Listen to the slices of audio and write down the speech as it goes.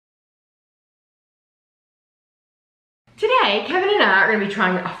Today, Kevin and I are going to be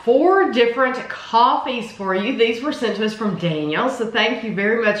trying 4 different coffees for you. These were sent to us from Daniel, so thank you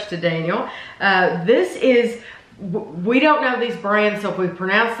very much to Daniel. This is, we don't know these brands, so if we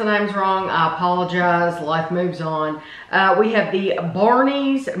pronounce the names wrong, I apologize. Life moves on. We have the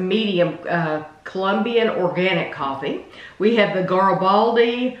Barney's medium Colombian organic coffee. We have the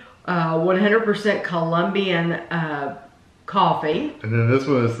Garibaldi 100% Colombian coffee. And then this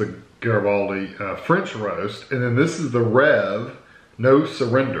one is the Garibaldi French roast, and then this is the Revv No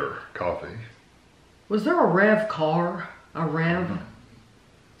Surrender coffee. Was there a Revv car? A Revv?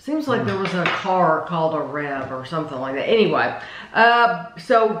 Seems like there was a car called a Revv or something like that. Anyway,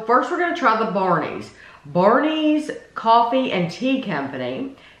 so first we're going to try the Barney's. Barney's Coffee and Tea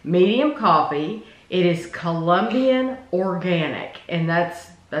Company, medium coffee. It is Colombian organic, and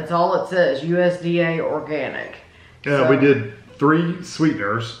that's all it says, USDA organic. Yeah, so, we did 3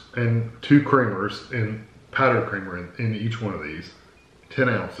 sweeteners and 2 creamers and powdered creamer in each one of these. 10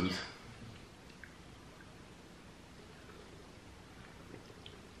 ounces.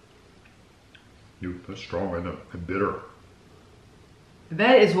 That's strong and bitter.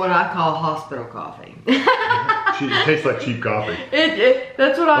 That is what I call hospital coffee. It tastes like cheap coffee.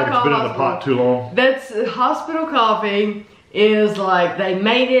 That's what I call it's been in the pot too long. That's hospital coffee. Is like they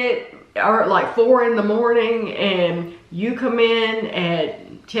made it or like 4 in the morning, and you come in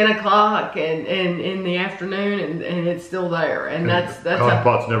at 10 o'clock and in the afternoon, and it's still there. And that's coffee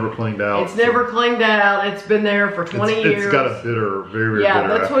pot's never cleaned out. It's never cleaned out. It's been there for 20 years. It's got a bitter, very bitter. Yeah,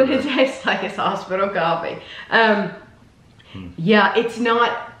 that's what it tastes like. It's hospital coffee. Yeah, it's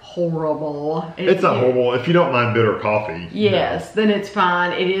not horrible. It's not horrible if you don't mind bitter coffee. Yes, then it's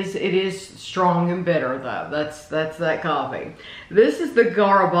fine. It is strong and bitter though. That's that coffee. This is the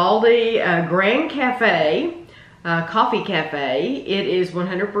Garibaldi Grand Cafe Coffee Cafe. It is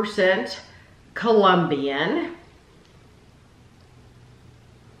 100% Colombian.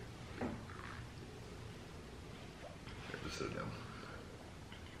 Just sit down.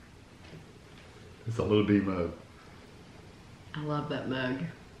 It's a little B mug. I love that mug.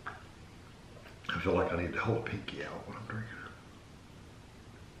 I feel like I need to hold a pinky out when I'm drinking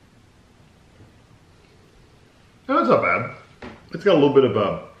it. No, it's not bad. It's got a little bit of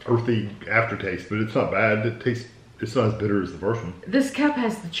a earthy aftertaste, but it's not bad. It's not as bitter as the first one. This cup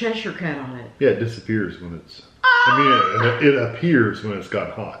has the Cheshire cut on it. Yeah, it disappears when it's, I mean, it appears when it's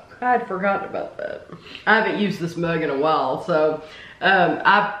got hot. I had forgotten about that. I haven't used this mug in a while, so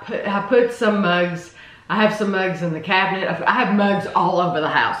I put some mugs. I have some mugs in the cabinet. I have mugs all over the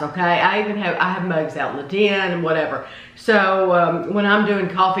house, okay? I have mugs out in the den and whatever. So when I'm doing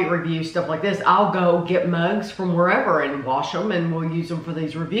coffee reviews, stuff like this, I'll go get mugs from wherever and wash them, and we'll use them for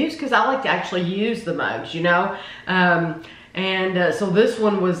these reviews because I like to actually use the mugs, you know? So this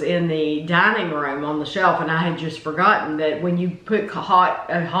one was in the dining room on the shelf, and I had just forgotten that when you put a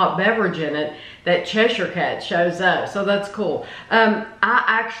hot beverage in it, that Cheshire cat shows up. So that's cool. I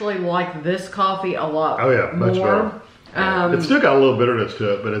actually like this coffee a lot. Oh yeah, much more. Better. It's still got a little bitterness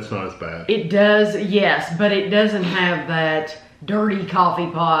to it, but it's not as bad. It does, yes, but it doesn't have that dirty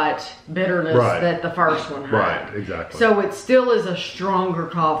coffee pot bitterness that the first one had. Right, exactly. So it still is a stronger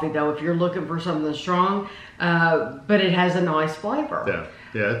coffee though if you're looking for something strong, but it has a nice flavor.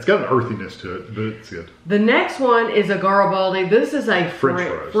 Yeah, it's got an earthiness to it, but it's good. The next one is a Garibaldi. This is a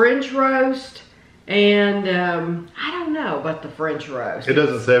French roast. And I don't know about the French roast. It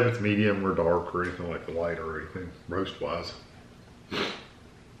doesn't say if it's medium or dark or anything like the light or anything, roast-wise.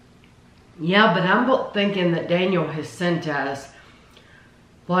 Yeah, but I'm thinking that Daniel has sent us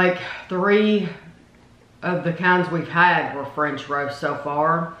like 3 of the kinds we've had were French roast so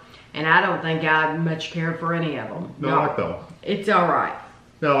far. And I don't think I much cared for any of them. No, I like that one. It's all right.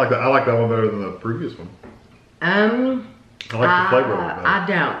 No, I like that one better than the previous one. I like the flavor of it better. I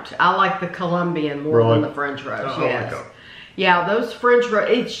don't. I like the Colombian more than the French roast. I like that. Yeah, those French roast,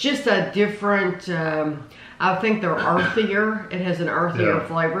 it's just a different, I think they're earthier. It has an earthier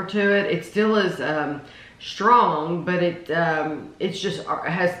flavor to it. It still is strong, but it's just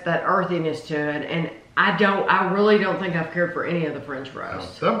has that earthiness to it. And I really don't think I've cared for any of the French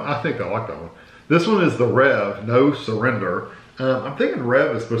roast. I think I like that one. This one is the Revv No Surrender. I'm thinking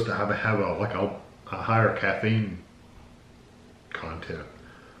Revv is supposed to have a higher caffeine content.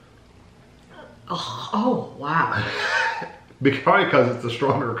 Oh wow. Probably because it's a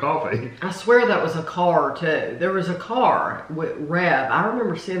stronger coffee. I swear that was a car too. There was a car with Revv. I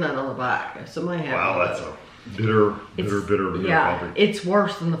remember seeing that on the back. Somebody had wow, that's a bitter coffee. Yeah, it's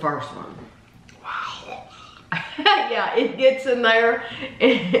worse than the first one. Wow. Yeah, it gets in there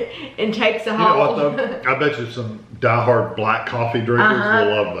and takes a You know hold. what though? I bet you some diehard black coffee drinkers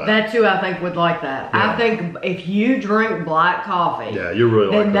will love that. That's who I think would like that. Yeah. I think if you drink black coffee, Yeah, you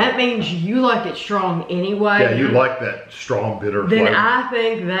really then like that means you like it strong anyway. Yeah, you like that strong bitter Then flavor. I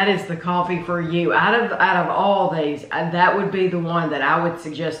think that is the coffee for you. Out of all these, that would be the one that I would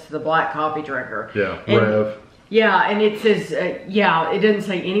suggest to the black coffee drinker. Yeah, And- Revv. Yeah, and it says, yeah, it doesn't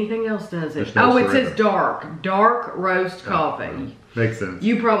say anything else, does it? There's no It says surrender. dark roast coffee. Makes sense.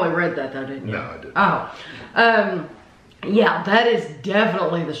 You probably read that though, didn't you? No, I didn't. Oh, yeah, that is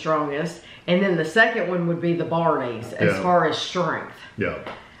definitely the strongest. And then the second one would be the Barney's as Yeah. far as strength. Yeah.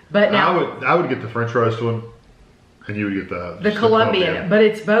 But now I would get the French roast one, and you would get the Colombian, but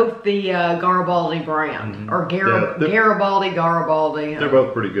it's both the Garibaldi brand or Yeah, Garibaldi. They're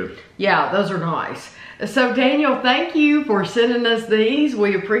both pretty good. Yeah, those are nice. So Daniel, thank you for sending us these.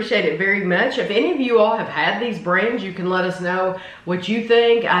 We appreciate it very much. If any of you all have had these brands, you can let us know what you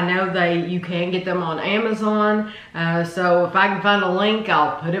think. I know you can get them on Amazon. So if I can find a link,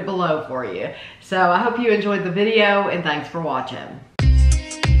 I'll put it below for you. So I hope you enjoyed the video and thanks for watching.